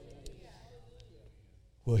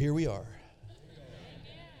Well, here we are.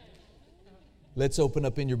 Let's open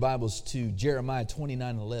up in your Bibles to Jeremiah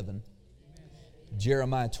 29:11.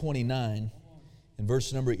 Jeremiah 29 and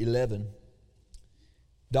verse number 11.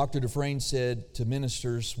 Dr. Dufresne said to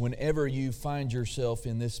ministers, whenever you find yourself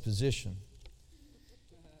in this position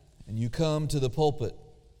and you come to the pulpit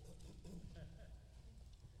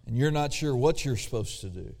and you're not sure what you're supposed to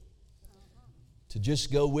do, to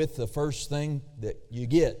just go with the first thing that you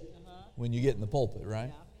get when you get in the pulpit,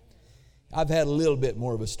 right? I've had a little bit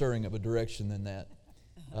more of a stirring of a direction than that.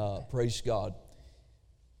 Praise God.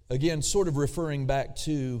 Again, sort of referring back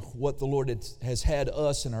to what the Lord has had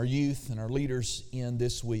us and our youth and our leaders in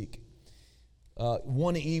this week.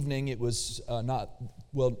 One evening, it was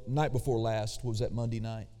night before last, was that Monday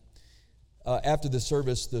night? After the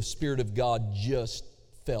service, the Spirit of God just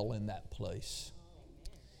fell in that place.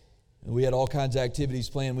 And we had all kinds of activities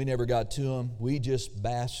planned. We never got to them. We just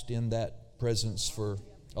basked in that presence for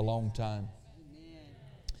a long time.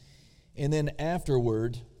 And then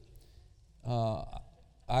afterward,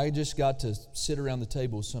 I just got to sit around the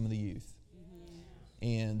table with some of the youth.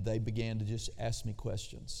 And they began to just ask me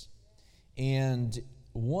questions. And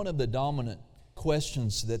one of the dominant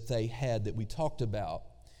questions that they had that we talked about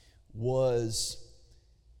was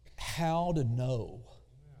how to know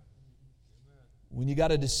when you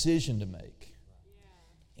got a decision to make.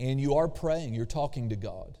 And you are praying, you're talking to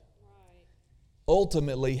God.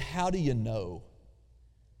 Ultimately, how do you know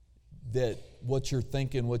that what you're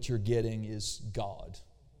thinking, what you're getting is God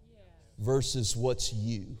versus what's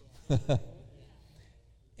you?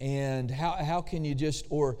 And how can you just,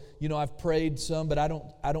 or, you know, I've prayed some, but I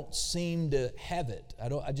don't seem to have it.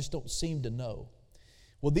 I just don't seem to know.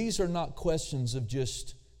 Well, these are not questions that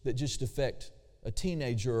just affect a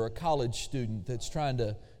teenager or a college student that's trying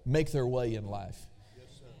to make their way in life.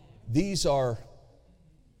 These are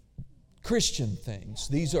Christian things.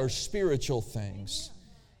 These are spiritual things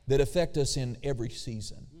that affect us in every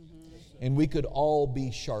season. And we could all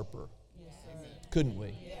be sharper, couldn't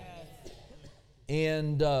we?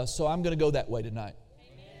 And so I'm going to go that way tonight.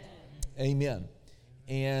 Amen.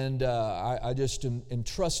 And I just am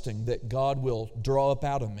trusting that God will draw up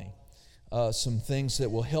out of me some things that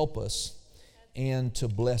will help us and to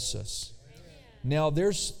bless us. Now,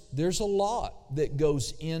 there's a lot that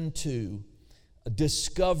goes into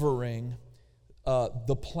discovering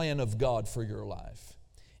the plan of God for your life.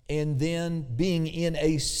 And then being in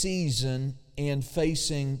a season and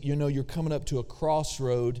facing, you're coming up to a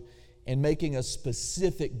crossroad and making a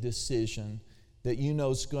specific decision that you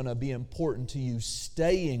know is going to be important to you,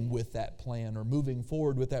 staying with that plan or moving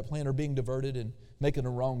forward with that plan or being diverted and making a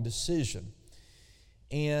wrong decision.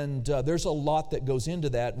 And there's a lot that goes into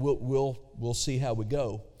that. We'll see how we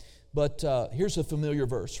go. But here's a familiar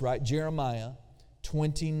verse, right? Jeremiah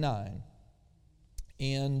 29.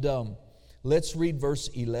 And let's read verse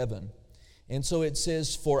 11. And so it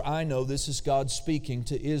says, for I know, this is God speaking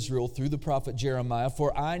to Israel through the prophet Jeremiah,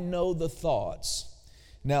 for I know the thoughts.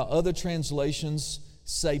 Now other translations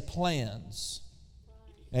say plans.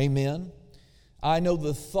 Amen. I know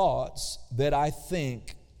the thoughts that I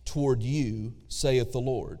think toward you, saith the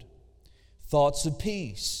Lord. Thoughts of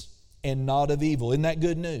peace and not of evil. Isn't that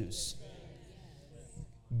good news?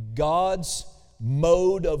 God's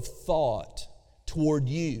mode of thought toward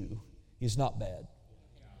you is not bad.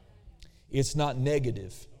 It's not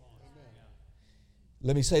negative.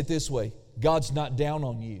 Let me say it this way. God's not down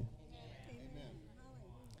on you.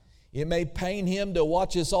 It may pain Him to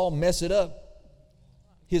watch us all mess it up.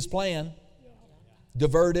 His plan.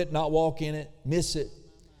 Divert it, not walk in it, miss it.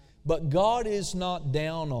 But God is not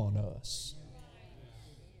down on us.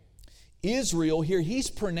 Israel here, He's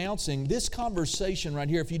pronouncing this conversation right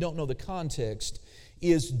here, if you don't know the context,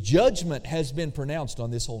 is judgment has been pronounced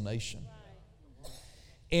on this whole nation.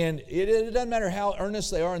 And it doesn't matter how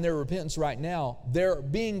earnest they are in their repentance right now, they're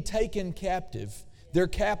being taken captive. Their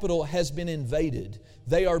capital has been invaded.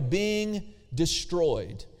 They are being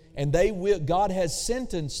destroyed. And God has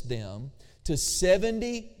sentenced them to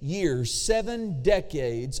 70 years, 7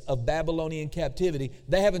 decades of Babylonian captivity.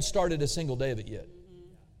 They haven't started a single day of it yet.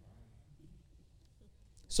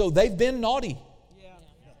 So they've been naughty.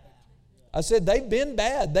 I said they've been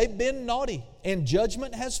bad. They've been naughty. And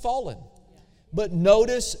judgment has fallen. But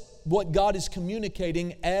notice what God is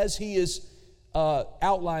communicating as He is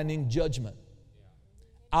outlining judgment.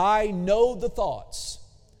 I know the thoughts,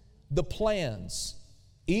 the plans,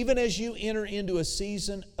 even as you enter into a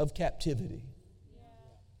season of captivity.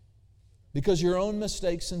 Because of your own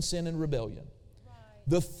mistakes and sin and rebellion.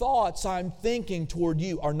 The thoughts I'm thinking toward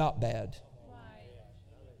you are not bad.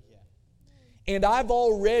 And I've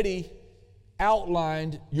already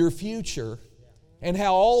outlined your future and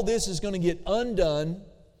how all this is going to get undone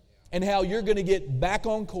and how you're going to get back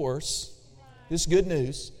on course. This is good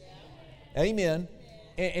news. Amen.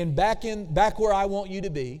 And back where I want you to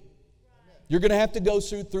be. You're going to have to go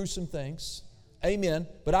through some things. Amen.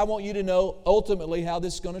 But I want you to know ultimately how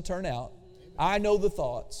this is going to turn out. I know the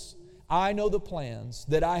thoughts. I know the plans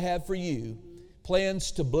that I have for you.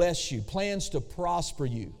 Plans to bless you. Plans to prosper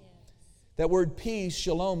you. That word peace,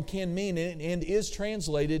 shalom, can mean and is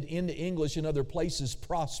translated into English in other places,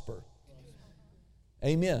 prosper.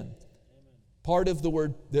 Amen. Part of the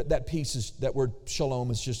word, that peace is, that word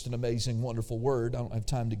shalom is just an amazing, wonderful word. I don't have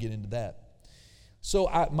time to get into that. So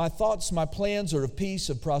my thoughts, my plans are of peace,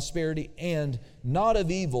 of prosperity, and not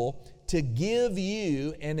of evil, to give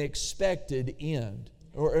you an expected end.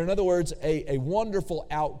 Or in other words, a wonderful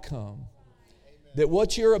outcome. That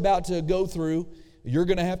what you're about to go through, you're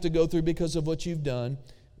going to have to go through because of what you've done,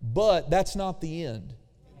 but that's not the end.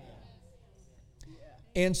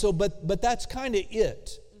 And so, but that's kind of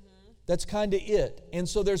it. That's kind of it. And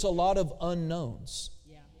so there's a lot of unknowns.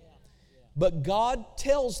 But God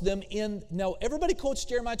tells them now everybody quotes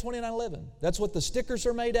Jeremiah 29:11. That's what the stickers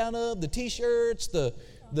are made out of, the t-shirts,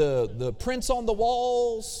 the prints on the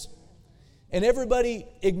walls. And everybody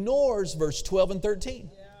ignores verse 12 and 13.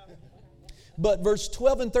 But verse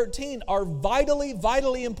 12 and 13 are vitally,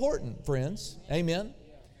 vitally important, friends. Amen.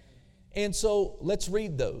 And so let's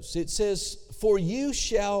read those. It says, for you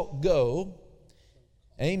shall go,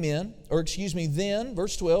 amen, then,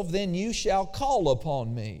 verse 12, then you shall call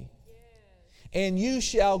upon me. And you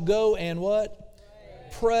shall go and what?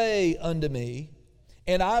 Pray unto me,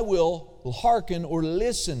 and I will hearken or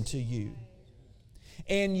listen to you.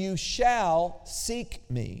 And you shall seek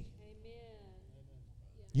me.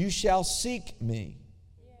 You shall seek me.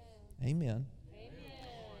 Amen.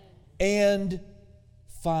 And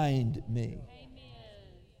find me.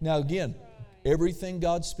 Now again, everything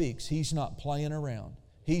God speaks, He's not playing around.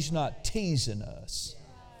 He's not teasing us.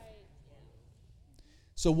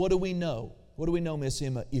 So what do we know? What do we know, Miss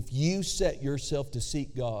Emma? If you set yourself to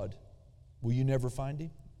seek God, will you never find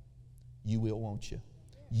Him? You will, won't you?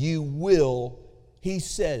 You will. He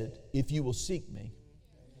said, if you will seek me,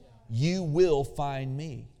 you will find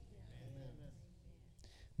me.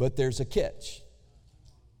 But there's a catch.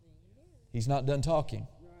 He's not done talking.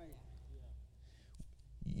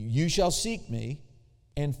 You shall seek me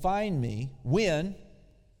and find me when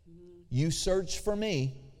you search for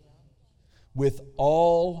me with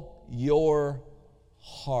all your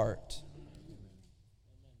heart.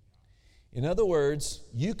 In other words,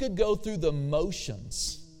 you could go through the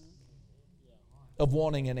motions of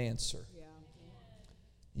wanting an answer.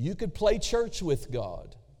 You could play church with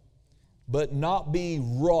God, but not be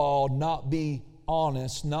raw, not be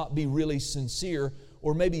honest, not be really sincere.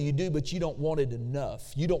 Or maybe you do, but you don't want it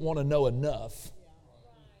enough. You don't want to know enough.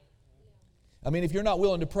 I mean, if you're not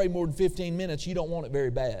willing to pray more than 15 minutes, you don't want it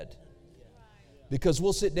very bad. Because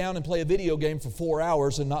we'll sit down and play a video game for 4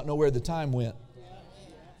 hours and not know where the time went.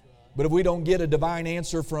 But if we don't get a divine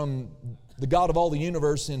answer from the God of all the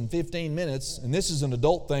universe in 15 minutes, and this is an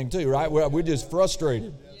adult thing too, right? We're just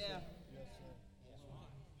frustrated.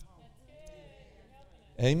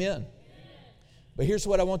 Amen. But here's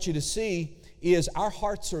what I want you to see is our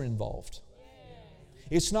hearts are involved.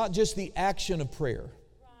 It's not just the action of prayer.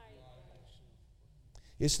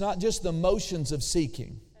 It's not just the motions of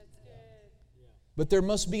seeking. But there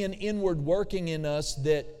must be an inward working in us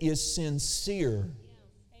that is sincere.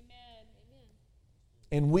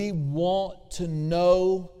 And we want to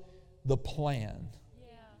know the plan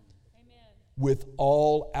with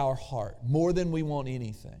all our heart, more than we want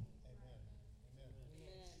anything.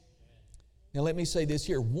 Now let me say this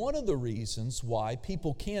here. One of the reasons why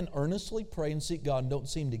people can earnestly pray and seek God and don't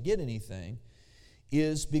seem to get anything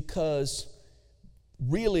is because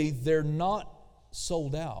really they're not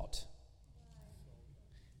sold out.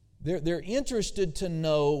 They're interested to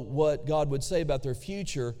know what God would say about their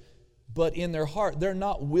future, but in their heart they're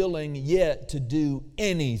not willing yet to do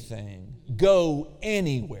anything, go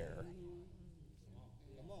anywhere.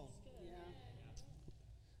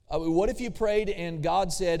 What if you prayed and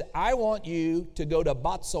God said, I want you to go to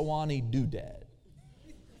Botswana Doodad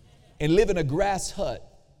and live in a grass hut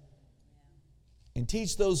and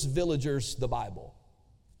teach those villagers the Bible?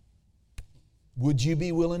 Would you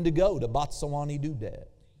be willing to go to Botswana Doodad?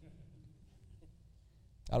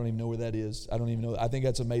 I don't even know where that is. I don't even know. I think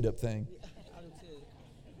that's a made-up thing.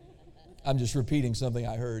 I'm just repeating something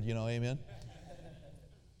I heard, amen?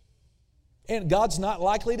 And God's not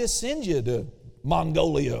likely to send you to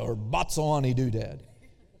Mongolia or Botswana Doodad.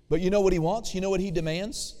 But you know what He wants? You know what He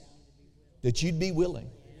demands? That you'd be willing.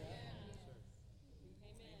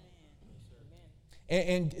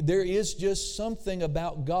 And there is just something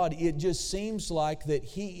about God. It just seems like that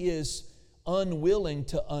He is unwilling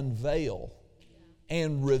to unveil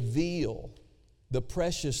and reveal the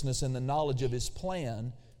preciousness and the knowledge of His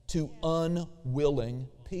plan to unwilling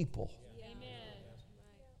people.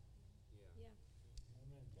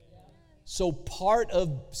 So part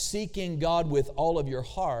of seeking God with all of your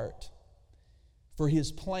heart for His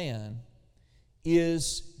plan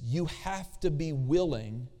is you have to be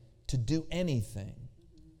willing to do anything,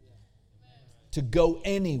 to go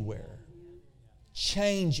anywhere,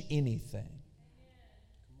 change anything.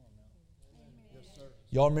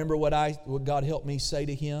 Y'all remember what God helped me say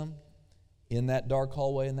to Him in that dark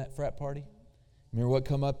hallway in that frat party? Remember what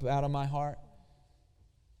come up out of my heart?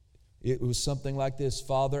 It was something like this: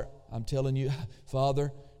 Father, I'm telling you,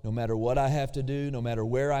 Father, no matter what I have to do, no matter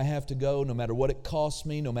where I have to go, no matter what it costs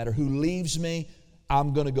me, no matter who leaves me,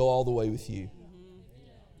 I'm going to go all the way with you.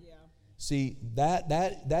 See,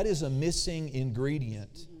 that is a missing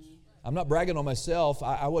ingredient. I'm not bragging on myself.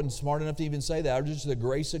 I wasn't smart enough to even say that. I was just the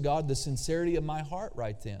grace of God, the sincerity of my heart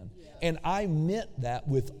right then. And I meant that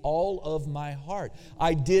with all of my heart.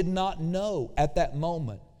 I did not know at that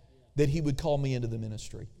moment that He would call me into the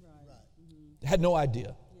ministry. Had no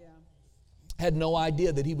idea. Had no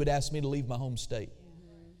idea that He would ask me to leave my home state,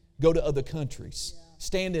 go to other countries,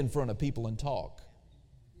 stand in front of people and talk,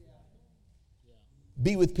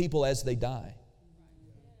 be with people as they die.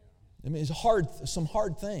 I mean, it's hard, some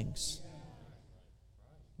hard things,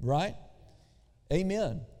 right?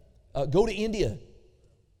 Amen. Go to India.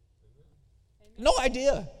 No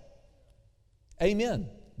idea. Amen.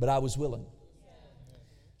 But I was willing.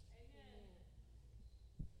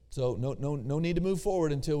 So no need to move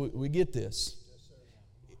forward until we get this.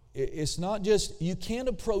 It's not just, you can't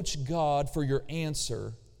approach God for your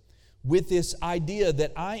answer with this idea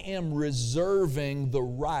that I am reserving the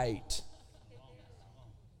right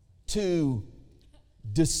to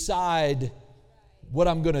decide what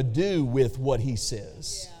I'm going to do with what He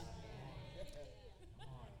says.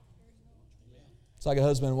 It's like a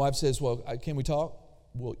husband and wife says, well, can we talk?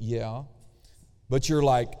 Well, yeah. But you're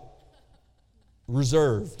like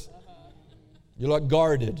reserved. You're like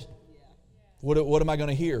guarded. What am I going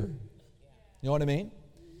to hear? You know what I mean?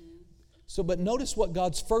 So, but notice what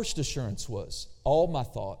God's first assurance was. All my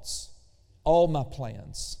thoughts, all my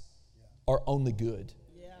plans are only good.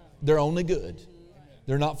 They're only good.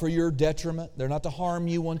 They're not for your detriment. They're not to harm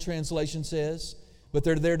you, one translation says. But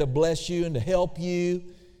they're there to bless you and to help you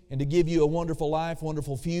and to give you a wonderful life,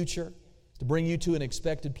 wonderful future, to bring you to an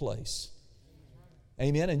expected place.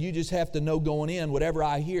 Amen. And you just have to know going in, whatever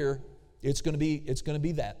I hear, it's going to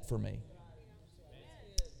be that for me.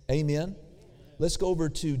 Amen. Let's go over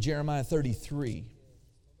to Jeremiah 33.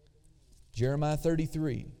 Jeremiah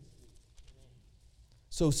 33.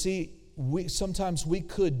 So see, sometimes we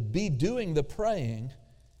could be doing the praying,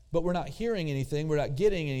 but we're not hearing anything, we're not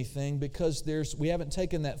getting anything because we haven't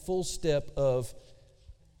taken that full step of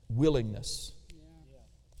willingness.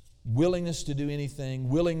 Willingness to do anything,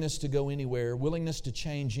 willingness to go anywhere, willingness to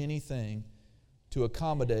change anything to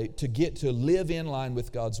accommodate, to get to live in line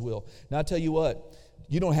with God's will. Now I tell you what,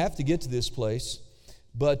 you don't have to get to this place,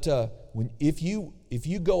 but if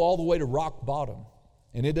you go all the way to rock bottom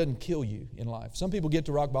and it doesn't kill you in life. Some people get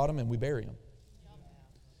to rock bottom and we bury them.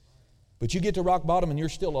 But you get to rock bottom and you're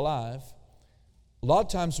still alive. A lot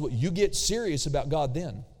of times you get serious about God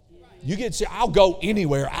then. You get serious, I'll go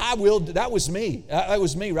anywhere. I will. That was me. That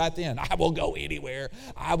was me right then. I will go anywhere.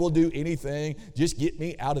 I will do anything. Just get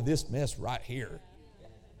me out of this mess right here.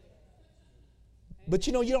 But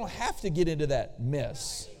you don't have to get into that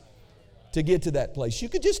mess to get to that place. You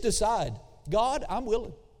could just decide, God, I'm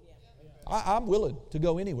willing. I'm willing to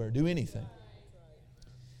go anywhere, do anything.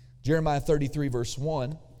 Jeremiah 33 verse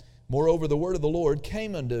 1. Moreover, the word of the Lord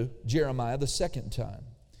came unto Jeremiah the second time,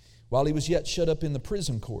 while he was yet shut up in the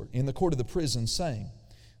prison court, in the court of the prison, saying,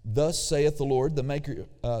 Thus saith the Lord, the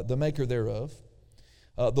maker thereof,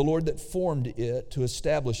 the Lord that formed it to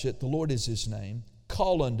establish it, the Lord is His name.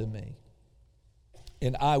 Call unto me,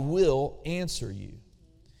 and I will answer you,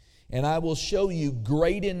 and I will show you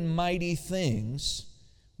great and mighty things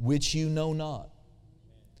which you know not.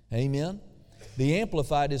 Amen? The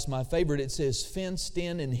Amplified is my favorite. It says fenced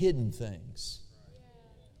in and hidden things.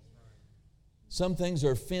 Some things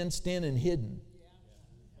are fenced in and hidden.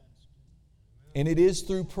 And it is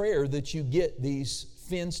through prayer that you get these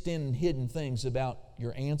fenced in and hidden things about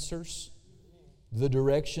your answers, the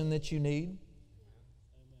direction that you need.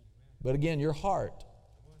 But again, your heart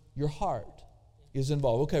is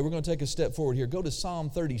involved. Okay, we're going to take a step forward here. Go to Psalm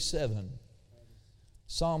 37.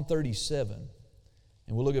 Psalm 37.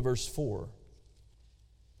 And we'll look at verse 4.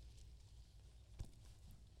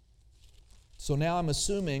 So now I'm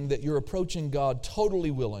assuming that you're approaching God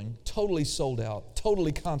totally willing, totally sold out,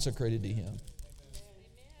 totally consecrated to Him.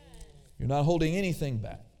 You're not holding anything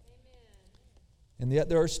back. And yet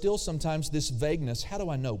there are still sometimes this vagueness. How do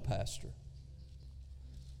I know, Pastor?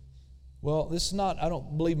 Well, this is not, I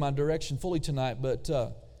don't believe my direction fully tonight, but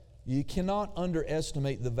you cannot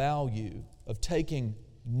underestimate the value of taking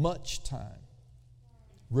much time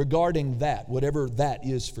regarding that, whatever that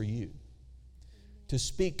is for you, to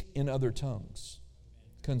speak in other tongues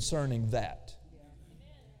concerning that.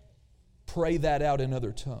 Pray that out in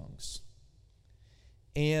other tongues.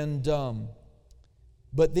 And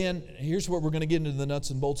but then here's what we're going to get into the nuts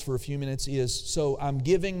and bolts for a few minutes is, so I'm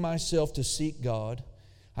giving myself to seek God.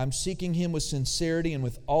 I'm seeking Him with sincerity and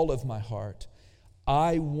with all of my heart.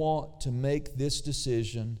 I want to make this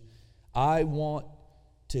decision. I want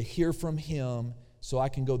to hear from Him so I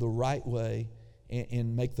can go the right way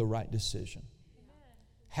and make the right decision.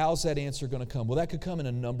 How's that answer going to come? Well, that could come in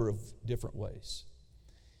a number of different ways.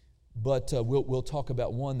 But we'll talk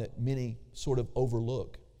about one that many sort of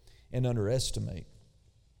overlook and underestimate.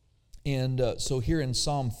 And so here in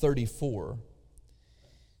Psalm 34,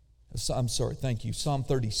 I'm sorry, thank you, Psalm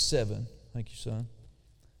 37, thank you, son.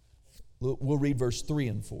 We'll read verse 3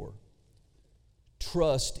 and 4.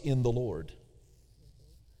 Trust in the Lord.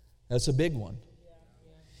 That's a big one.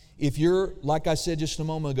 If you're, like I said just a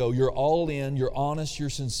moment ago, you're all in, you're honest,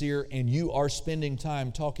 you're sincere, and you are spending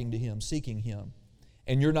time talking to Him, seeking Him,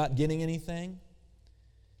 and you're not getting anything,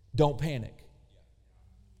 don't panic.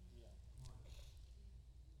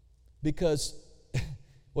 Because,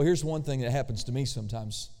 well, here's one thing that happens to me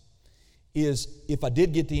sometimes, is if I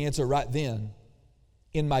did get the answer right then,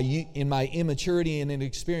 in my immaturity and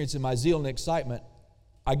inexperience, in my zeal and excitement,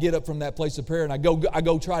 I get up from that place of prayer and I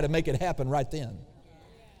go try to make it happen right then.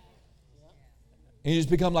 And you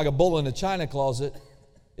just become like a bull in a china closet,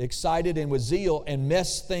 excited and with zeal, and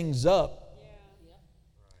mess things up.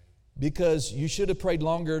 Because you should have prayed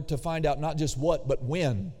longer to find out not just what, but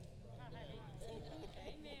when.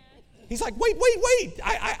 He's like, wait,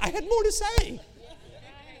 I had more to say.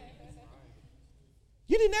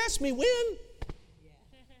 You didn't ask me when.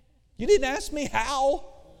 You didn't ask me how.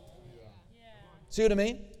 See what I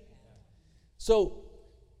mean? So,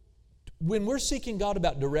 when we're seeking God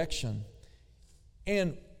about direction,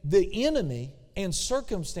 and the enemy and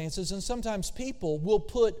circumstances and sometimes people will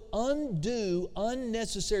put undue,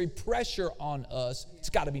 unnecessary pressure on us.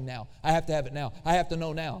 It's got to be now. I have to have it now. I have to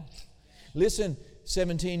know now. Listen,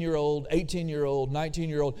 17-year-old, 18-year-old,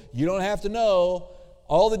 19-year-old, you don't have to know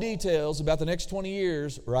all the details about the next 20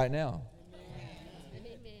 years right now.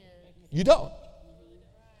 Amen. You don't.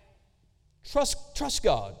 Trust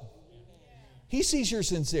God. He sees your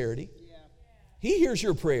sincerity. He hears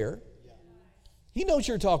your prayer. He knows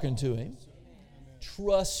you're talking to Him.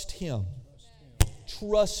 Trust Him.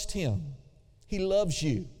 Trust Him. He loves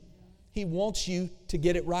you. He wants you to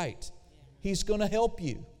get it right. He's going to help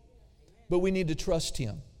you. But we need to trust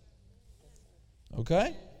Him.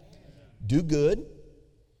 Okay? Do good.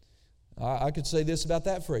 I could say this about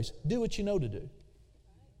that phrase. Do what you know to do.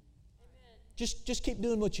 Just keep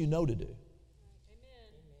doing what you know to do.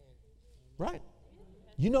 Right?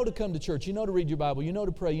 You know to come to church. You know to read your Bible. You know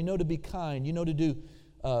to pray. You know to be kind. You know to do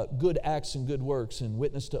good acts and good works and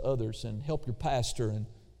witness to others and help your pastor and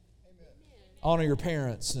honor your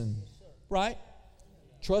parents. And right?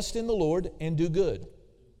 Trust in the Lord and do good.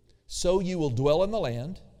 So you will dwell in the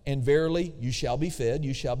land, and verily you shall be fed,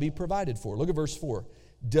 you shall be provided for. Look at verse 4.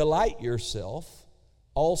 Delight yourself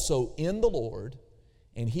also in the Lord,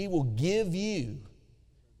 and He will give you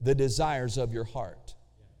the desires of your heart.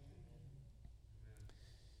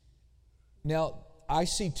 Now, I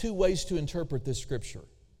see two ways to interpret this scripture.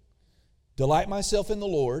 Delight myself in the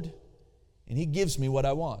Lord, and He gives me what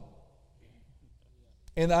I want.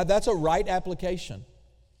 And that's a right application.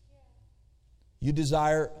 You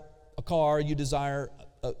desire a car, you desire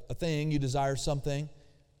a thing, you desire something.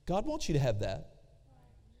 God wants you to have that.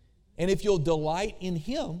 And if you'll delight in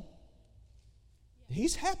Him,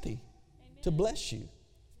 He's happy to bless you.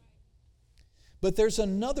 But there's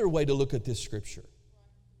another way to look at this scripture.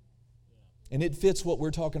 And it fits what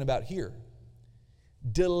we're talking about here.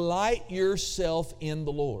 Delight yourself in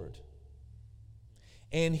the Lord.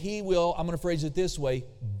 And He will, I'm going to phrase it this way,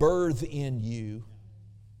 birth in you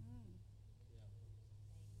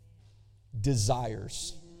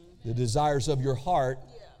desires. The desires of your heart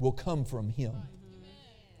will come from Him.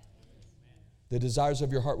 The desires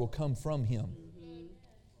of your heart will come from Him.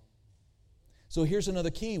 So here's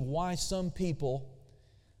another key why some people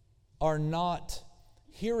are not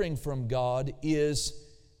hearing from God is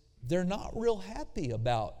they're not real happy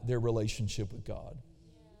about their relationship with God.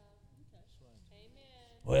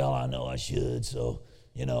 well, I know I should, so,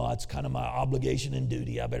 it's kind of my obligation and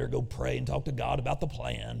duty. I better go pray and talk to God about the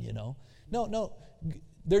plan, No,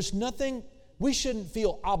 there's nothing, we shouldn't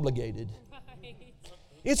feel obligated.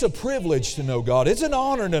 It's a privilege to know God. It's an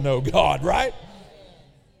honor to know God, right?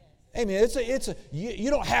 Amen. You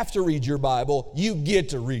don't have to read your Bible. You get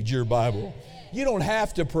to read your Bible. You don't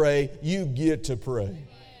have to pray. You get to pray.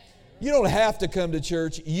 You don't have to come to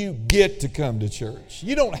church. You get to come to church.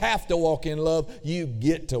 You don't have to walk in love. You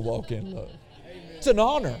get to walk in love. It's an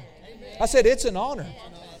honor. I said it's an honor.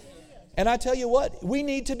 And I tell you what, we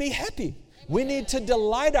need to be happy. We need to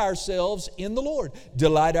delight ourselves in the Lord.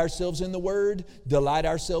 Delight ourselves in the Word. Delight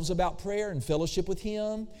ourselves about prayer and fellowship with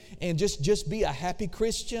Him. And just be a happy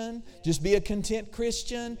Christian. Just be a content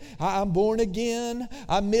Christian. I'm born again.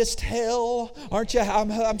 I missed hell. Aren't you?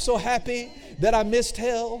 I'm so happy that I missed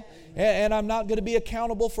hell. And I'm not going to be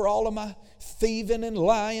accountable for all of my thieving and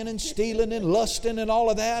lying and stealing and lusting and all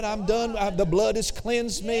of that. I'm done. The blood has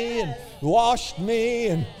cleansed me and washed me.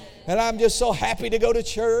 And I'm just so happy to go to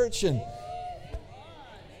church.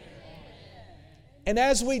 And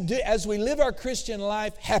as we live our Christian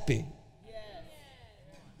life happy,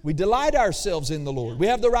 we delight ourselves in the Lord. We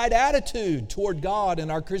have the right attitude toward God in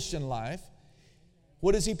our Christian life.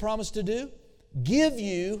 What does He promise to do? Give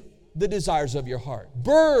you the desires of your heart.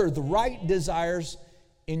 Birth the right desires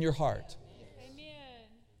in your heart. Amen.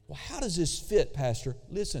 Well, how does this fit, Pastor?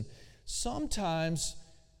 Listen, sometimes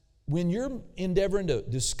when you're endeavoring to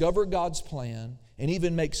discover God's plan and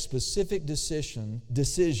even make specific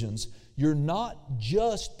decisions, you're not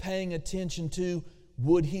just paying attention to,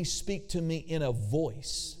 would He speak to me in a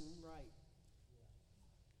voice? Right.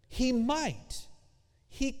 He might.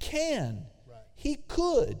 He can. Right. He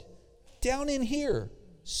could. Down in here,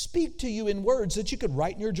 speak to you in words that you could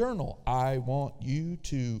write in your journal. I want you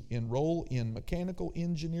to enroll in mechanical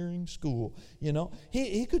engineering school.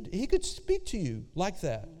 He could speak to you like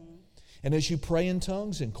that. Mm-hmm. And as you pray in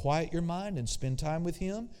tongues and quiet your mind and spend time with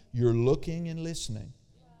Him, you're looking and listening.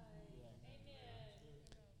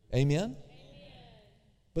 Amen? Amen?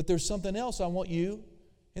 But there's something else I want you,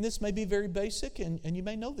 and this may be very basic, and you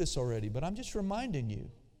may know this already, but I'm just reminding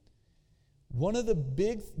you. One of the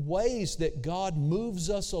big ways that God moves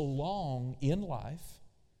us along in life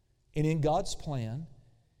and in God's plan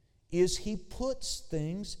is He puts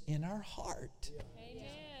things in our heart.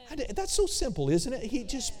 Amen. That's so simple, isn't it? He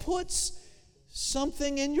just puts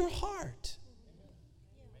something in your heart.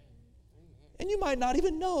 And you might not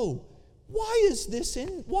even know, why is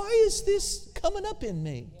this coming up in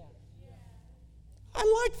me?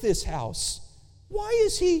 I like this house. Why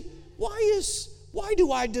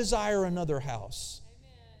do I desire another house?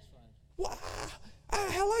 Well,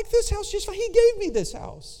 I like this house just fine. He gave me this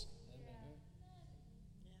house.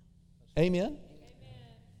 Amen?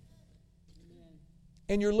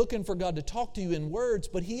 And you're looking for God to talk to you in words,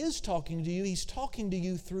 but He is talking to you. He's talking to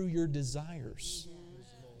you through your desires.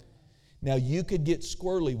 Now, you could get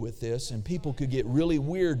squirrely with this, and people could get really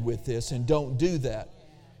weird with this, and don't do that.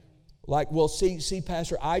 Like, well, see,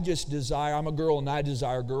 Pastor, I'm a girl and I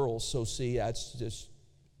desire girls, so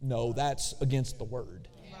that's against the Word.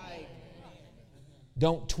 Right.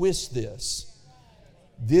 Don't twist this.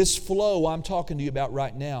 This flow I'm talking to you about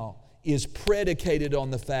right now is predicated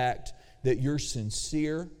on the fact that you're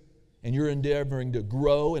sincere and you're endeavoring to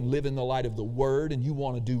grow and live in the light of the Word, and you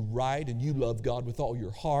want to do right, and you love God with all your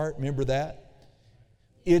heart. Remember that?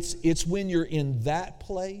 It's when you're in that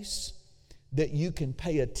place that you can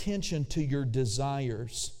pay attention to your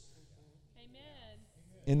desires. Amen.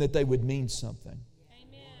 And that they would mean something.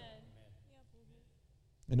 Amen.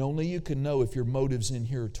 And only you can know if your motives in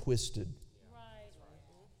here are twisted. Right.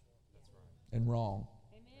 And wrong.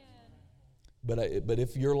 Amen. But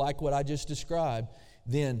if you're like what I just described,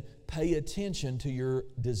 then pay attention to your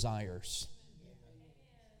desires.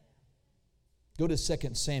 Go to 2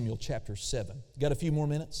 Samuel chapter 7. Got a few more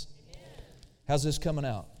minutes? How's this coming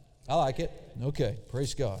out? I like it. Okay,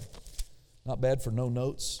 praise God. Not bad for no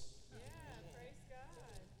notes. Yeah,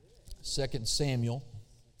 praise God. 2 Samuel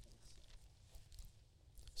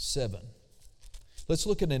 7. Let's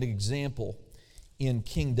look at an example in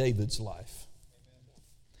King David's life.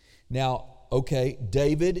 Now, okay,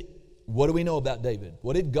 David, what do we know about David?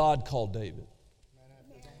 What did God call David?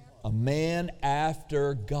 A man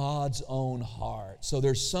after God's own heart. So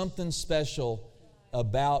there's something special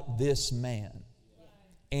about this man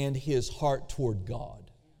and his heart toward God.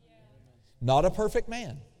 Not a perfect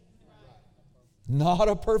man. Not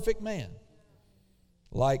a perfect man.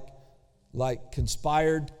 Like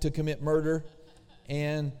conspired to commit murder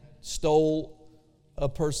and stole a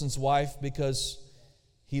person's wife because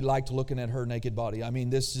he liked looking at her naked body. I mean,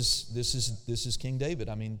 this is King David.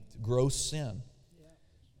 I mean, gross sin.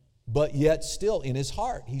 But yet still in his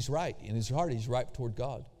heart, he's right. In his heart, he's right toward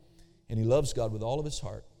God. And he loves God with all of his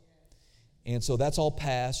heart. And so that's all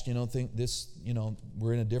past.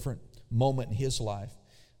 We're in a different moment in his life.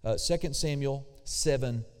 2 Samuel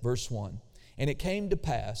 7, verse 1. And it came to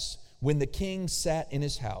pass, when the king sat in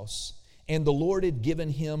his house, and the Lord had given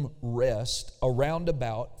him rest around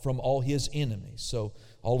about from all his enemies. So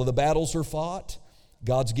all of the battles are fought.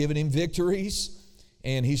 God's given him victories.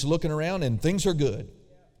 And he's looking around and things are good.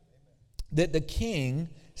 That the king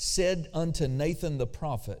said unto Nathan the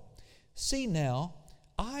prophet, See now,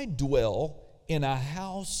 I dwell in a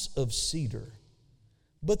house of cedar,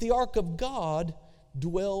 but the ark of God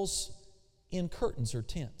dwells in curtains or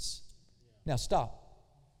tents. Now stop.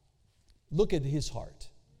 Look at his heart.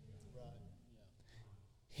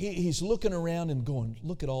 He's looking around and going,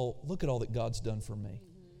 look at all that God's done for me.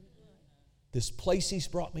 This place he's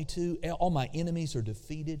brought me to, all my enemies are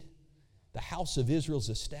defeated. The house of Israel is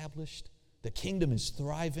established. The kingdom is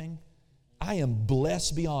thriving. I am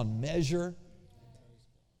blessed beyond measure.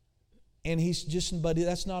 And but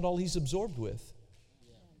that's not all he's absorbed with.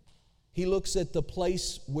 He looks at the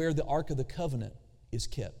place where the Ark of the Covenant is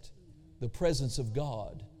kept. The presence of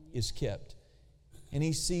God is kept. And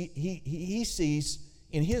he sees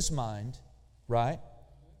in his mind, right,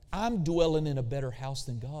 I'm dwelling in a better house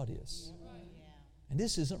than God is. And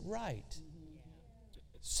this isn't right.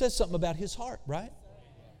 It says something about his heart, right?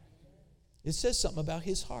 It says something about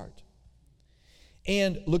his heart.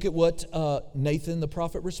 And look at what Nathan the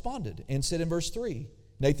prophet responded and said in verse 3.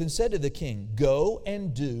 Nathan said to the king, Go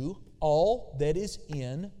and do all that is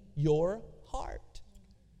in your heart.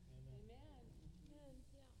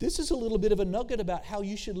 This is a little bit of a nugget about how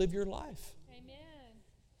you should live your life.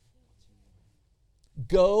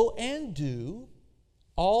 Go and do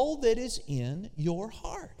all that is in your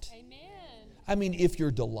heart. Amen. I mean, if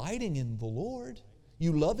you're delighting in the Lord,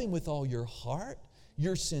 you love Him with all your heart,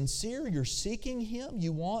 you're sincere, you're seeking Him,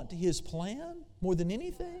 you want His plan more than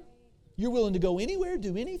anything, you're willing to go anywhere,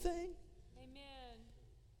 do anything. Amen.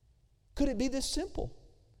 Could it be this simple?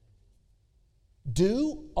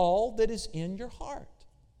 Do all that is in your heart.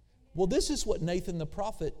 Well, this is what Nathan the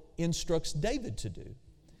prophet instructs David to do.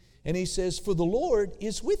 And he says, For the Lord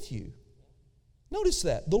is with you. Notice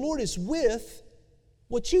that. The Lord is with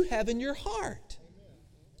what you have in your heart.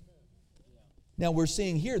 Now we're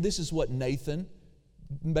seeing here, this is what Nathan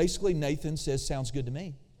says, sounds good to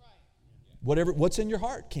me. What's in your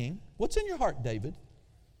heart, King? What's in your heart, David?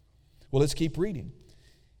 Well, let's keep reading.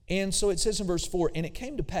 And so it says in verse 4, And it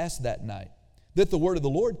came to pass that night that the word of the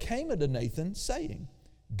Lord came unto Nathan, saying,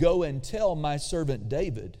 Go and tell my servant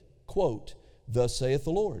David, quote, Thus saith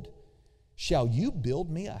the Lord, Shall you build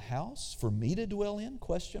me a house for me to dwell in? ?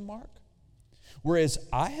 Whereas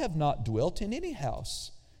I have not dwelt in any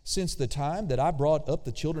house since the time that I brought up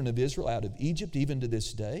the children of Israel out of Egypt, even to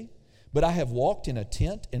this day. But I have walked in a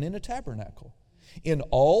tent and in a tabernacle. In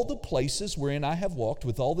all the places wherein I have walked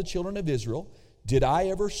with all the children of Israel, did I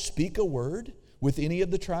ever speak a word with any of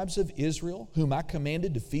the tribes of Israel, whom I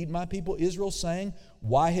commanded to feed my people Israel, saying,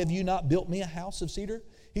 Why have you not built me a house of cedar?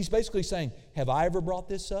 He's basically saying, have I ever brought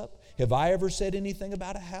this up? Have I ever said anything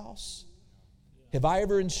about a house? Have I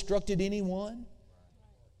ever instructed anyone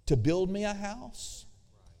to build me a house?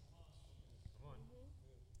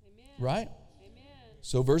 Right?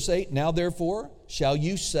 So verse 8, Now therefore shall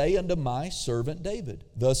you say unto my servant David,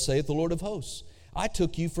 Thus saith the Lord of hosts, I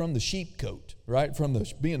took you from the sheepcote, right? From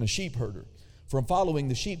being a sheep herder, from following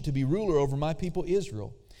the sheep to be ruler over my people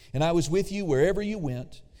Israel. And I was with you wherever you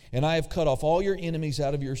went, and I have cut off all your enemies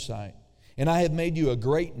out of your sight. And I have made you a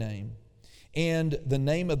great name, and the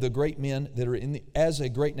name of the great men that are as a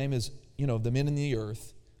great name as, the men in the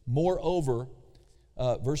earth. Moreover,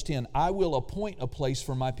 verse 10, I will appoint a place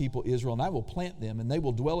for my people Israel, and I will plant them, and they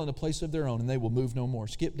will dwell in a place of their own, and they will move no more.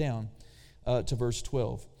 Skip down to verse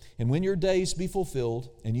 12. And when your days be fulfilled,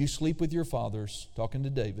 and you sleep with your fathers, talking to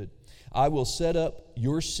David, I will set up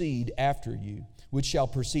your seed after you, which shall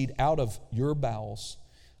proceed out of your bowels,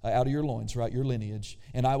 out of your loins, right, your lineage,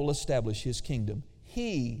 and I will establish his kingdom.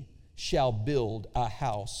 He shall build a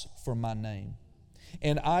house for my name,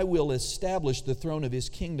 and I will establish the throne of his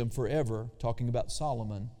kingdom forever, talking about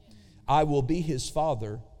Solomon. I will be his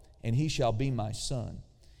father, and he shall be my son.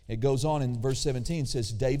 It goes on in verse 17,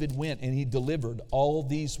 says, David went and he delivered all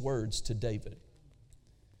these words to David.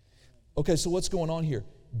 Okay, so what's going on here?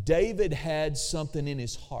 David had something in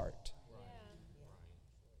his heart,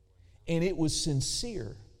 and it was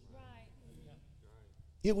sincere.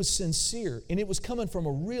 It was sincere, and it was coming from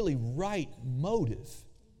a really right motive.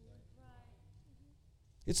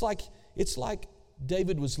 It's like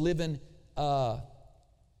David was living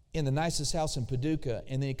in the nicest house in Paducah,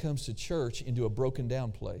 and then he comes to church into a broken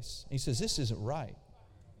down place. He says, this isn't right.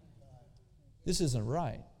 This isn't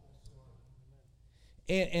right.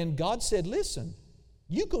 And God said, listen,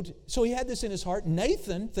 you go to, so he had this in his heart.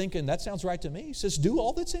 Nathan, thinking, that sounds right to me, he says, do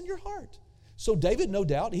all that's in your heart. So David, no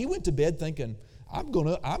doubt, he went to bed thinking, I'm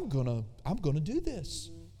gonna do this.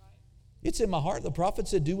 It's in my heart. The prophet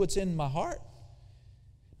said, do what's in my heart.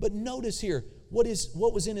 But notice here, what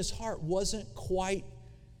was in his heart wasn't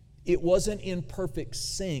in perfect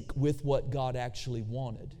sync with what God actually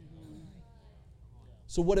wanted.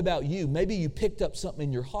 So what about you? Maybe you picked up something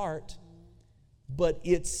in your heart, but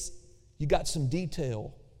you got some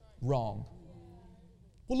detail wrong.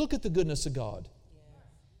 Well, look at the goodness of God.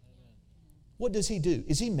 What does he do?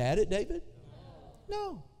 Is he mad at David?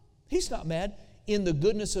 No, he's not mad. In the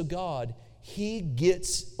goodness of God, he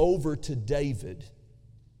gets over to David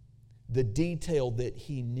the detail that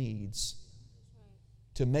he needs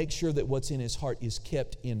to make sure that what's in his heart is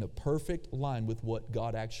kept in a perfect line with what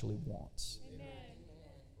God actually wants. Amen.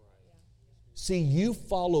 See, you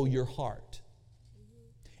follow your heart.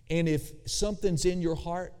 And if something's in your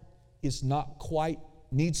heart is not quite,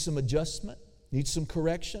 needs some adjustment, needs some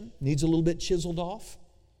correction, needs a little bit chiseled off,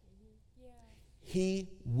 he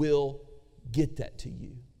will get that to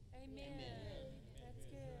you. Amen. That's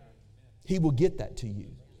good. He will get that to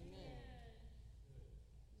you.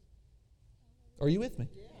 Are you with me?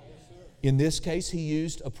 In this case, he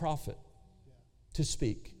used a prophet to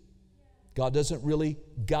speak. God doesn't really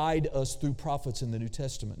guide us through prophets in the New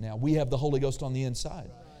Testament now. We have the Holy Ghost on the inside.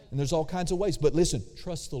 And there's all kinds of ways. But listen,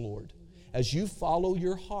 trust the Lord. As you follow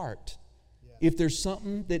your heart, if there's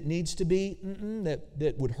something that needs to be,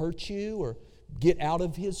 that would hurt you or get out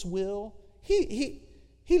of his will, he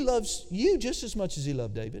loves you just as much as he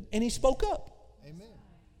loved David. And he spoke up. Amen.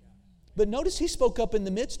 But notice he spoke up in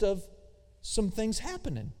the midst of some things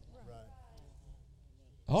happening.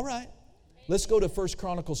 All right. Let's go to 1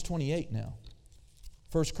 Chronicles 28 now.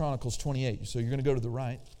 1 Chronicles 28. So you're going to go to the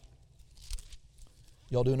right.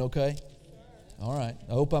 Y'all doing okay? All right.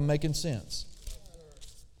 I hope I'm making sense.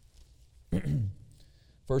 1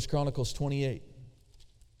 Chronicles 28.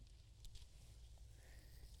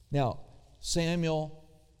 Now, Samuel,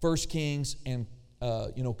 1 Kings, and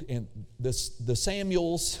and the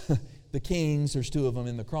Samuels, the Kings, there's two of them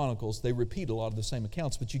in the Chronicles. They repeat a lot of the same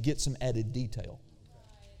accounts, but you get some added detail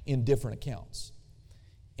in different accounts.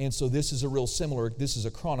 And so this is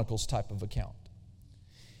a Chronicles type of account.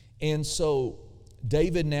 And so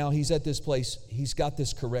David now, he's at this place, he's got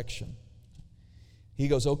this correction. He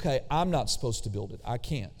goes, okay, I'm not supposed to build it. I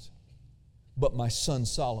can't. But my son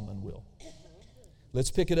Solomon will.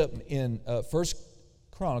 Let's pick it up in 1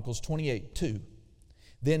 Chronicles 28, 2.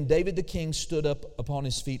 Then David the king stood up upon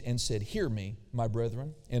his feet and said, hear me, my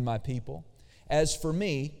brethren and my people. As for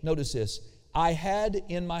me, notice this, I had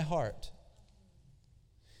in my heart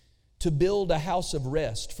to build a house of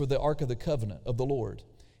rest for the ark of the covenant of the Lord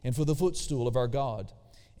and for the footstool of our God,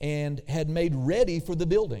 and had made ready for the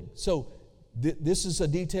building. So this is a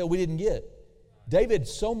detail we didn't get. David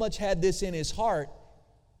so much had this in his heart,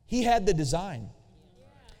 he had the design.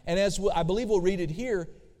 And as I believe we'll read it here,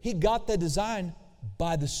 he got the design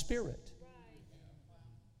by the Spirit.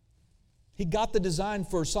 He got the design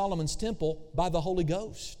for Solomon's temple by the Holy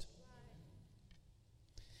Ghost.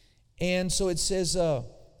 And so it says,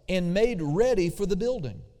 and made ready for the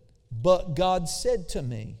building. But God said to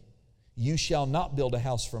me, you shall not build a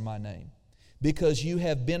house for my name, because you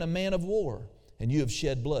have been a man of war, and you have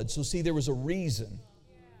shed blood. So see, there was a reason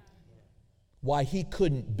why he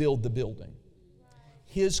couldn't build the building.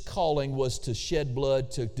 His calling was to shed blood,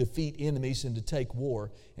 to defeat enemies, and to take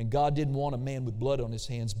war. And God didn't want a man with blood on his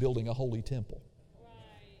hands building a holy temple.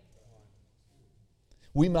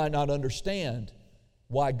 We might not understand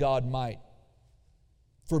why God might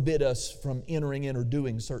forbid us from entering in or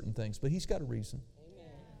doing certain things, but He's got a reason.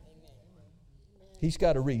 He's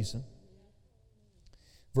got a reason.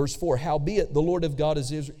 Verse 4, howbeit the Lord of God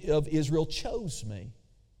of Israel chose me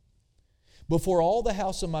before all the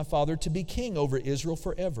house of my father to be king over Israel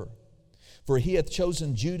forever. For he hath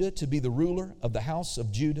chosen Judah to be the ruler of the house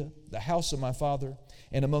of Judah, the house of my father,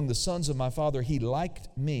 and among the sons of my father he liked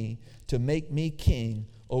me to make me king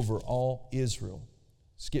over all Israel.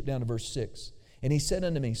 Skip down to verse 6. And he said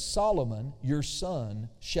unto me, Solomon, your son,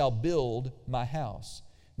 shall build my house.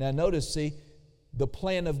 Now notice, see, the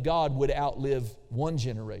plan of God would outlive one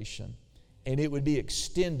generation, and it would be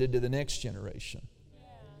extended to the next generation.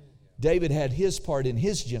 David had his part in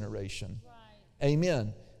his generation. Right.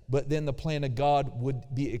 Amen. But then the plan of God would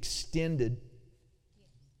be extended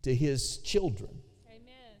to his children. Amen.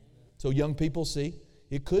 So young people, see,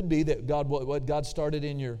 it could be that God, what God started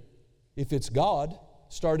in your, if it's God,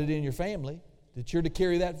 started in your family, that you're to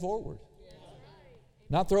carry that forward.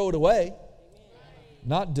 Not throw it away,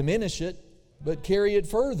 not diminish it, but carry it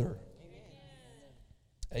further.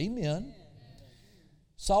 Amen.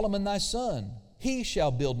 Solomon thy son, he shall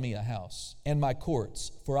build me a house and my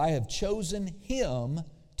courts, for I have chosen him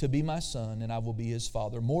to be my son, and I will be his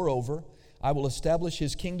father. Moreover, I will establish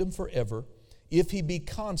his kingdom forever, if he be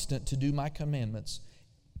constant to do my commandments,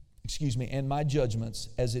 and my judgments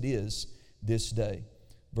as it is this day.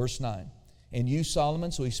 Verse 9, and you,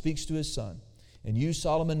 Solomon, so he speaks to his son, and you,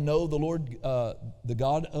 Solomon, know the Lord, the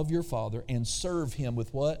God of your father, and serve him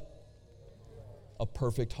with what? A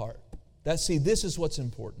perfect heart. See, this is what's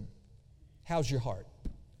important. How's your heart?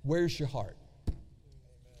 Where's your heart?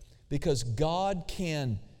 Because God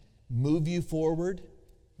can move you forward,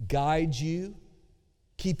 guide you,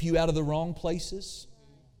 keep you out of the wrong places,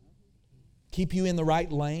 keep you in the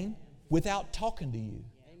right lane without talking to you,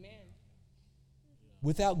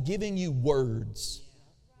 without giving you words.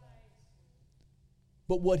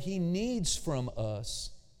 But what He needs from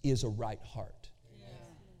us is a right heart,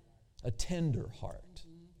 a tender heart,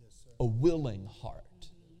 a willing heart.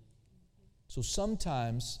 So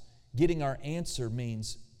sometimes getting our answer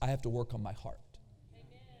means I have to work on my heart.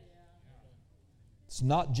 It's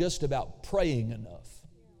not just about praying enough.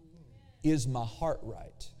 Is my heart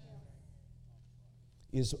right?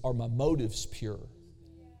 Are my motives pure?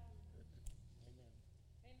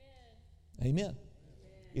 Amen.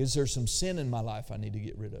 Is there some sin in my life I need to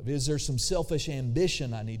get rid of? Is there some selfish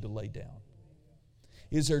ambition I need to lay down?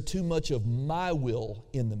 Is there too much of my will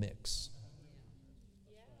in the mix?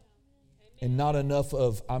 And not enough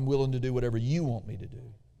of I'm willing to do whatever you want me to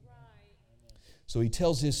do. So he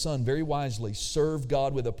tells his son very wisely, serve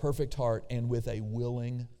God with a perfect heart and with a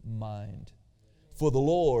willing mind. For the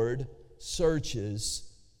Lord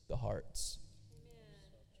searches the hearts.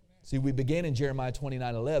 See, we began in Jeremiah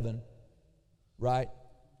 29:11, right?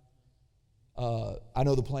 I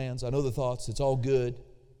know the plans, I know the thoughts, it's all good.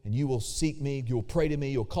 And you will seek me, you'll pray to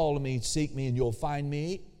me, you'll call to me, seek me, and you'll find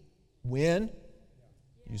me. When?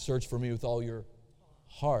 You search for me with all your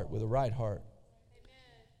heart, with a right heart.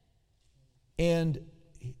 And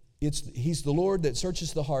He's the Lord that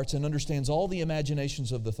searches the hearts and understands all the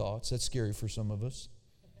imaginations of the thoughts. That's scary for some of us.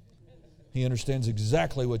 He understands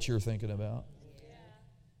exactly what you're thinking about.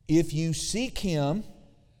 If you seek Him,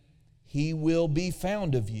 He will be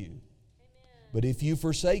found of you. But if you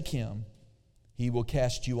forsake Him, He will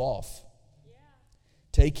cast you off.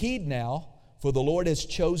 Take heed now, for the Lord has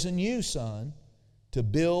chosen you, son, to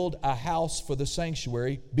build a house for the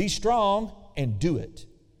sanctuary. Be strong and do it.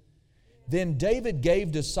 Then David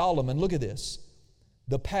gave to Solomon, look at this,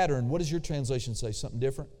 the pattern. What does your translation say? Something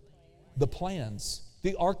different? The plans,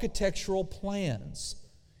 the architectural plans.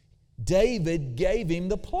 David gave him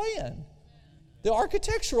the plan, the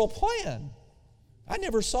architectural plan. I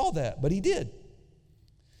never saw that, but he did.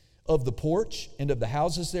 Of the porch and of the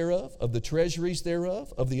houses thereof, of the treasuries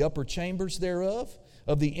thereof, of the upper chambers thereof,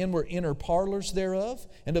 of the inner parlors thereof,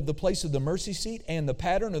 and of the place of the mercy seat, and the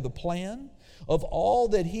pattern of the plan of all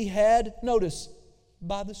that he had, notice,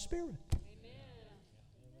 by the Spirit.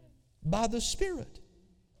 By the Spirit.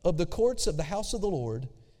 Of the courts of the house of the Lord,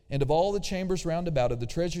 and of all the chambers round about, of the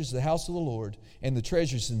treasures of the house of the Lord, and the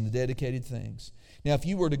treasures in the dedicated things. Now, if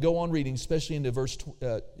you were to go on reading, especially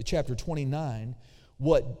into chapter 29,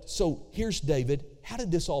 so here's David. How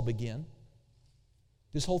did this all begin?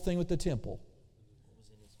 This whole thing with the temple.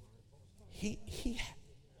 He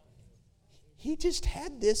just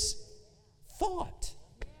had this thought.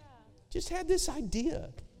 Just had this idea.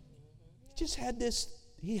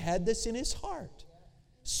 He had this in his heart.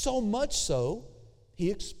 So much so, he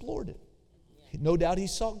explored it. No doubt he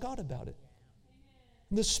sought God about it.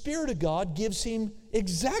 The Spirit of God gives him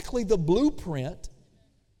exactly the blueprint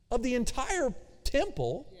of the entire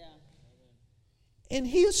temple, and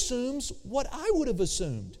he assumes what I would have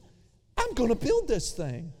assumed. I'm going to build this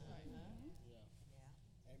thing.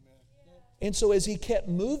 And so as he kept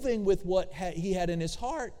moving with what he had in his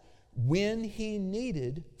heart, when he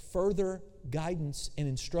needed further guidance and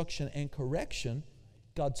instruction and correction,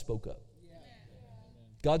 God spoke up.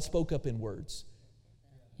 God spoke up in words.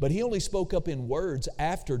 But He only spoke up in words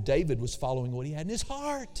after David was following what he had in his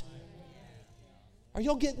heart. Are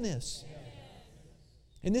y'all getting this?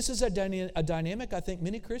 And this is a dynamic I think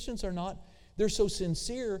many Christians are not. They're so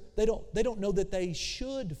sincere, they don't know that they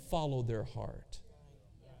should follow their heart.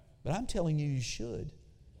 But I'm telling you, you should,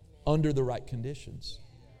 under the right conditions.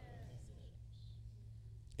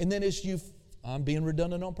 And then I'm being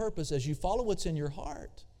redundant on purpose, as you follow what's in your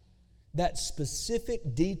heart, that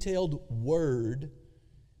specific, detailed word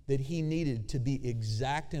that he needed to be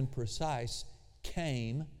exact and precise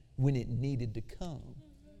came when it needed to come.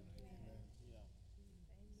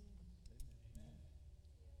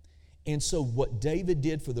 And so what David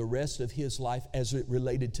did for the rest of his life as it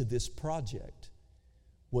related to this project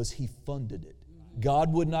was he funded it.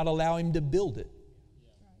 God would not allow him to build it.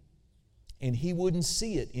 And he wouldn't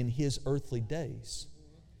see it in his earthly days.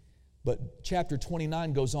 But chapter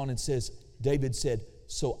 29 goes on and says, David said,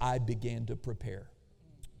 so I began to prepare.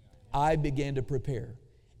 I began to prepare.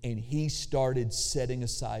 And he started setting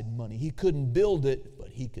aside money. He couldn't build it, but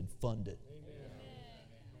he could fund it.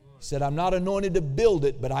 He said, I'm not anointed to build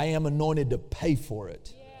it, but I am anointed to pay for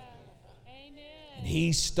it. And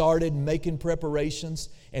he started making preparations,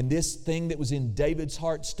 and this thing that was in David's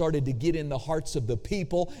heart started to get in the hearts of the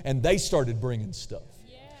people, and they started bringing stuff.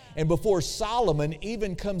 And before Solomon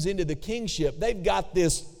even comes into the kingship, they've got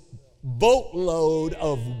this boatload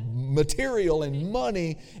of material and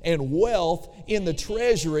money and wealth in the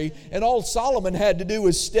treasury, and all Solomon had to do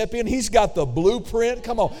was step in. He's got the blueprint.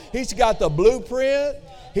 Come on, he's got the blueprint.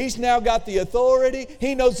 He's now got the authority.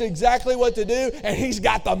 He knows exactly what to do, and he's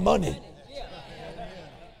got the money.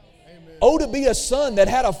 Oh, to be a son that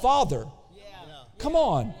had a father. Come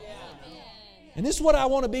on. And this is what I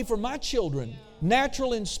want to be for my children,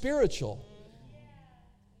 natural and spiritual.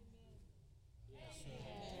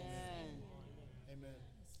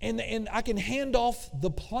 And I can hand off the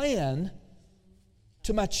plan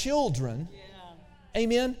to my children,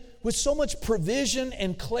 amen, with so much provision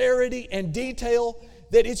and clarity and detail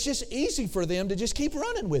that it's just easy for them to just keep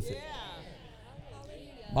running with it.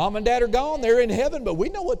 Mom and Dad are gone, they're in heaven, but we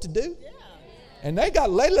know what to do. And they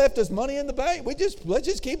left us money in the bank. Let's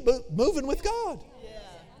just keep moving with God.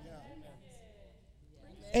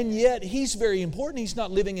 And yet, he's very important. He's not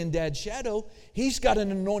living in Dad's shadow. He's got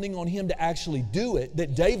an anointing on him to actually do it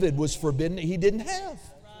that David was forbidden, he didn't have.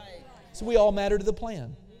 So we all matter to the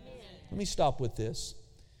plan. Let me stop with this.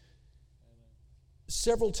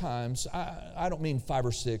 Several times, I don't mean 5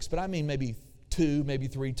 or 6, but I mean maybe 2, maybe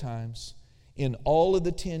 3 times, in all of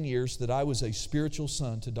the 10 years that I was a spiritual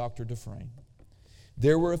son to Dr. Dufresne,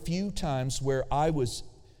 there were a few times where I was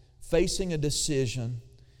facing a decision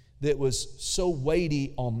that was so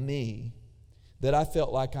weighty on me that I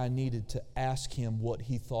felt like I needed to ask him what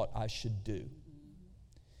he thought I should do.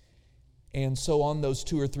 And so on those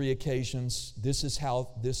 2 or 3 occasions, this is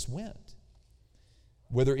how this went.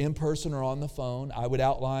 Whether in person or on the phone, I would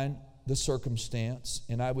outline the circumstance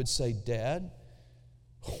and I would say, Dad,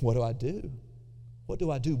 what do I do? What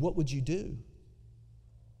do I do? What would you do?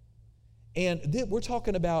 And we're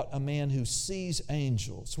talking about a man who sees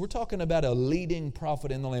angels. We're talking about a leading prophet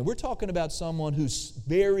in the land. We're talking about someone who's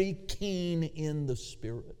very keen in the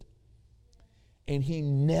Spirit. And he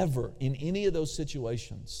never, in any of those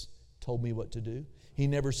situations, told me what to do. He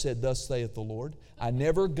never said, thus saith the Lord. I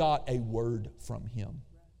never got a word from him,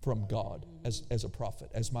 from God, as a prophet,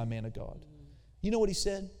 as my man of God. You know what he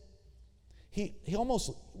said? He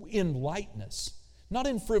almost, in lightness, not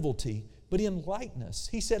in frivolity, but in lightness,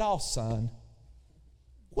 he said, oh, son,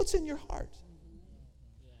 what's in your heart?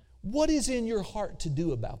 What is in your heart to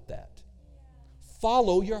do about that?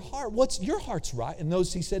 Follow your heart. Your heart's right. And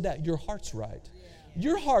notice he said that, your heart's right.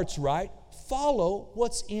 Your heart's right. Follow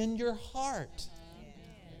what's in your heart.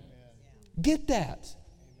 Get that.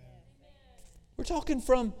 We're talking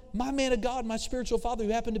from my man of God, my spiritual father,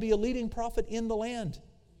 who happened to be a leading prophet in the land.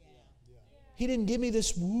 He didn't give me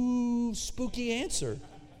this woo spooky answer.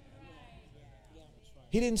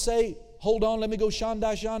 He didn't say, hold on, let me go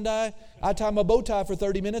shandai. I tie my bow tie for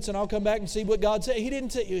 30 minutes and I'll come back and see what God said. He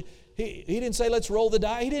didn't say, let's roll the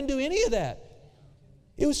die. He didn't do any of that.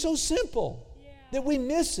 It was so simple that we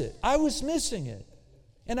miss it. I was missing it.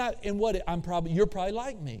 You're probably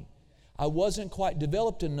like me. I wasn't quite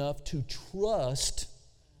developed enough to trust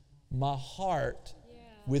my heart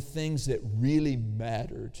with things that really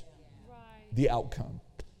mattered. The outcome.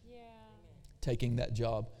 Taking that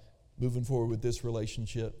job, moving forward with this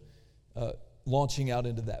relationship, launching out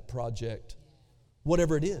into that project,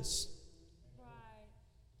 whatever it is.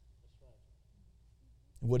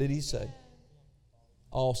 What did he say?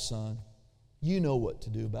 Oh, son, you know what to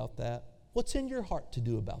do about that. What's in your heart to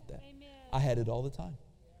do about that? Amen. I had it all the time.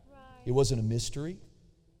 Right. It wasn't a mystery.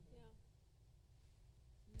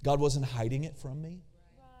 God wasn't hiding it from me.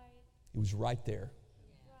 Right. It was right there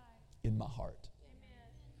Right. in my heart. Amen.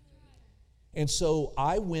 And so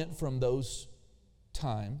I went from those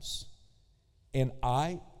times and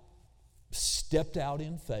I stepped out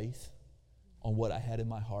in faith on what I had in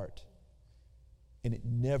my heart. And it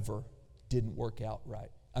never didn't work out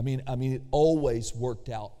right. I mean, it always worked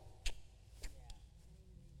out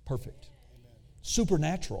Perfect.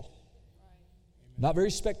 Supernatural. Not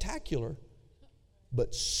very spectacular,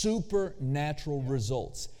 but supernatural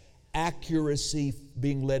results. Accuracy,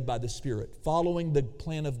 being led by the Spirit. Following the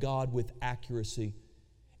plan of God with accuracy.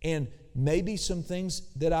 And maybe some things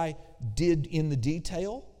that I did in the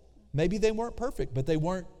detail, maybe they weren't perfect, but they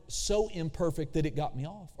weren't so imperfect that it got me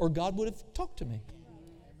off. Or God would have talked to me.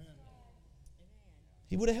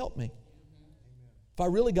 He would have helped me. If I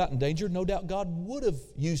really got in danger, no doubt God would have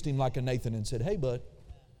used him like a Nathan and said, hey, bud,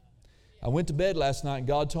 I went to bed last night and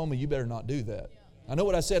God told me you better not do that. I know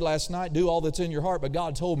what I said last night, do all that's in your heart, but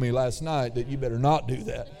God told me last night that you better not do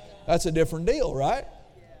that. That's a different deal, right?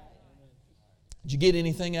 Did you get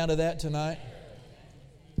anything out of that tonight?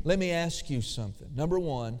 Let me ask you something. Number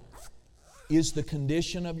one, is the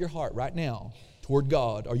condition of your heart right now toward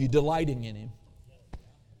God, are you delighting in Him?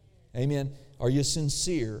 Amen. Are you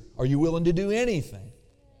sincere? Are you willing to do anything?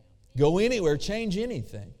 Go anywhere, change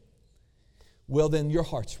anything? Well, then your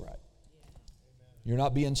heart's right. You're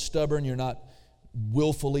not being stubborn. You're not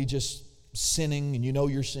willfully just sinning and you know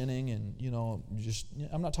you're sinning and,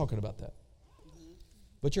 I'm not talking about that.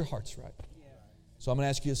 But your heart's right. So I'm going to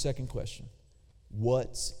ask you a second question.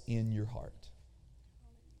 What's in your heart?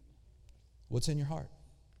 What's in your heart?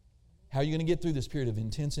 How are you going to get through this period of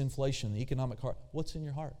intense inflation, the economic heart? What's in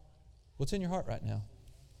your heart? What's in your heart right now?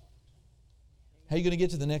 How are you going to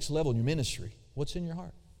get to the next level in your ministry? What's in your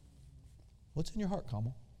heart? What's in your heart,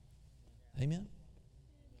 Kamal? Amen?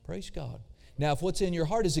 Praise God. Now, if what's in your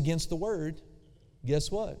heart is against the Word,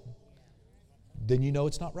 guess what? Then you know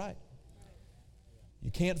it's not right.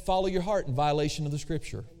 You can't follow your heart in violation of the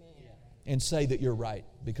Scripture and say that you're right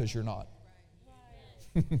because you're not.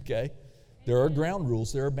 Okay? There are ground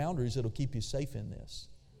rules. There are boundaries that will keep you safe in this.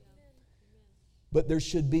 But there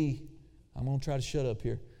should be, I'm going to try to shut up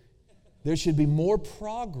here. There should be more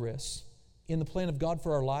progress in the plan of God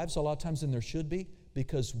for our lives a lot of times than there should be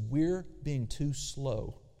because we're being too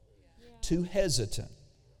slow, too hesitant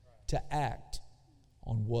to act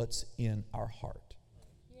on what's in our heart.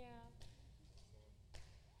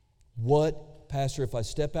 What, Pastor, if I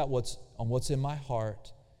step out on what's in my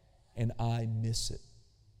heart and I miss it?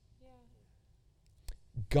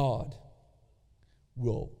 God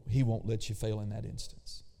He won't let you fail in that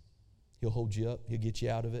instance. He'll hold you up. He'll get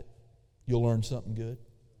you out of it. You'll learn something good.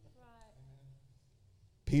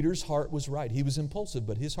 Peter's heart was right. He was impulsive,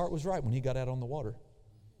 but his heart was right when he got out on the water.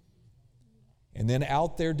 And then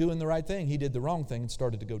out there doing the right thing, he did the wrong thing and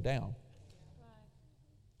started to go down.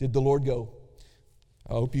 Did the Lord go,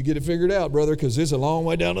 I hope you get it figured out, brother, because it's a long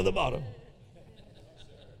way down to the bottom?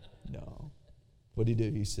 No. What did he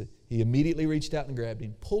do? He immediately reached out and grabbed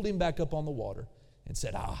him, pulled him back up on the water, and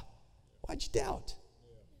said, why'd you doubt?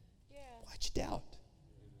 Why'd you doubt?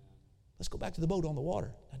 Let's go back to the boat on the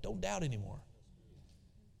water. Now, don't doubt anymore.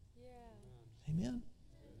 Amen?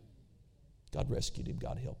 God rescued him.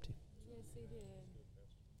 God helped him. Yes, He did.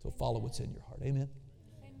 So follow what's in your heart. Amen?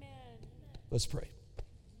 Amen. Let's pray.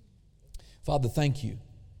 Father, thank you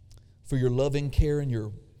for your loving care and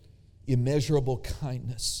your immeasurable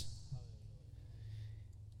kindness.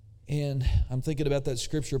 And I'm thinking about that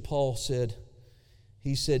scripture Paul said.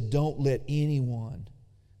 He said, don't let anyone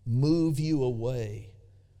move you away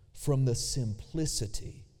from the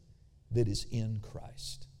simplicity that is in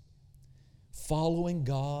Christ. Following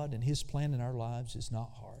God and His plan in our lives is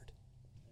not hard.